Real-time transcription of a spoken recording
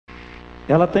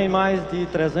Ela tem mais de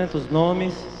 300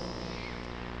 nomes,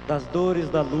 das dores,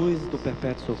 da luz, do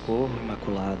perpétuo socorro,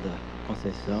 Imaculada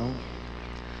Conceição,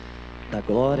 da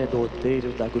glória, do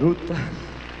outeiro, da gruta.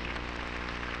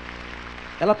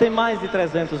 Ela tem mais de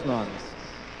 300 nomes.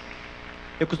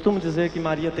 Eu costumo dizer que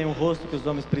Maria tem um rosto que os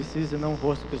homens precisam e não um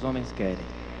rosto que os homens querem.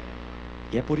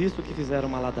 E é por isso que fizeram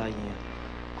uma ladainha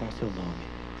com o seu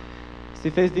nome. Se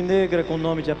fez de negra com o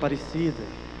nome de Aparecida,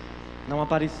 não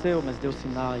apareceu, mas deu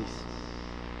sinais.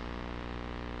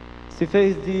 Se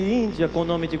fez de índia com o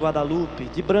nome de Guadalupe,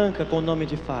 de branca com o nome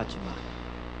de Fátima.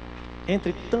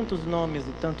 Entre tantos nomes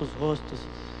e tantos rostos,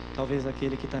 talvez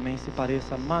aquele que também se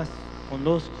pareça mais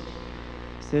conosco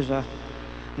seja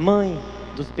mãe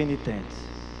dos penitentes.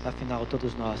 Afinal,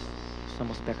 todos nós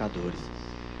somos pecadores.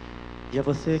 E é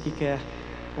você que quer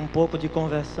um pouco de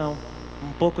conversão,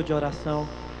 um pouco de oração,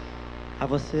 a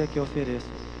você é que eu ofereço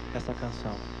essa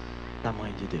canção da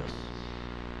Mãe de Deus.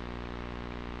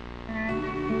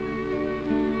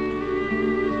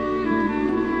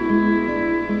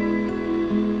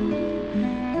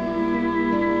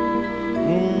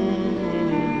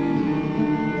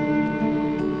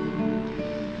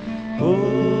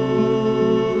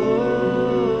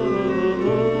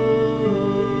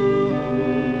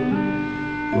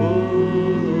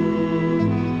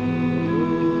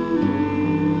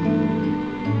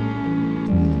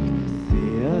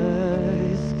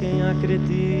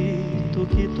 Acredito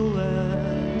que tu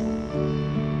és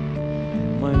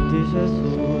Mãe de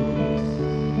Jesus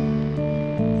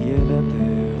e Ele é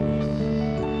Deus.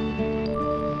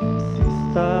 Se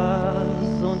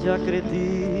estás onde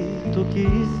acredito que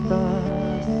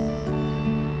estás,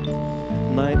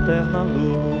 na eterna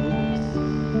luz,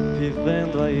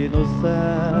 vivendo aí nos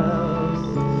céus,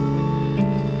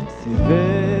 se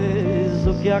vês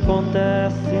o que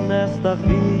acontece nesta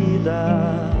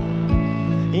vida,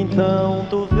 então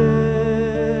tu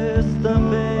vês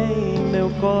também meu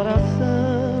coração.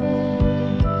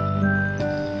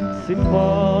 Se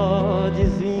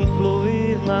podes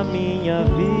influir na minha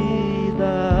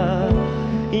vida,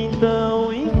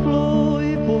 então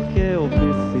influi, porque eu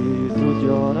preciso de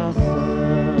oração.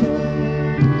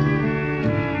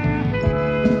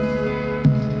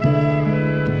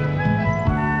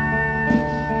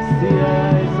 Se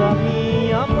és a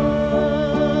minha mãe,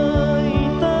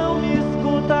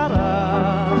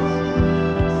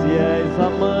 a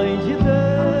Mãe de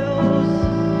Deus,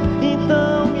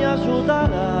 então me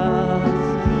ajudarás.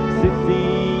 Se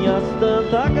tinhas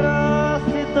tanta graça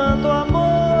e tanto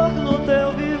amor no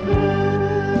teu viver,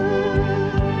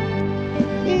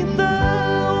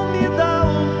 então me dá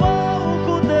um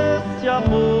pouco desse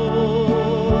amor.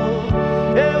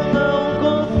 Eu não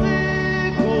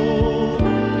consigo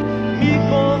me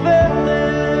converter.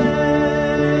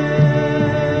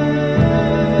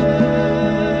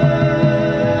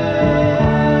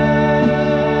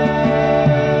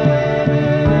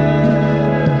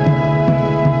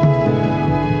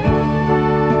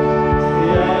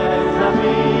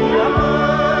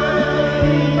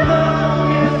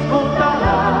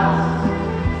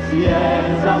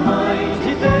 A Mãe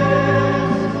de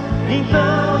Deus,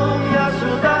 então me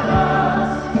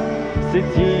ajudarás. Se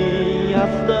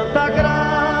tinhas tanta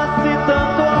graça e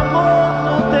tanto amor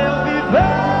no teu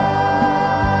viver,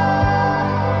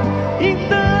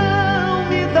 então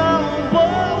me dá um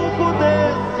pouco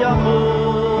desse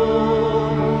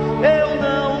amor. Eu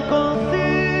não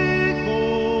consigo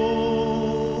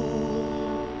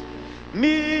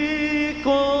me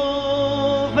converter.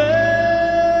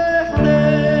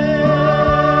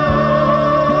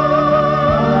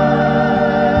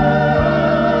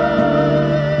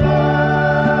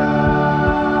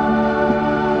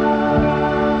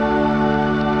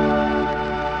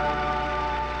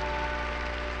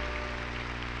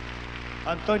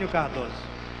 Antônio Cardoso.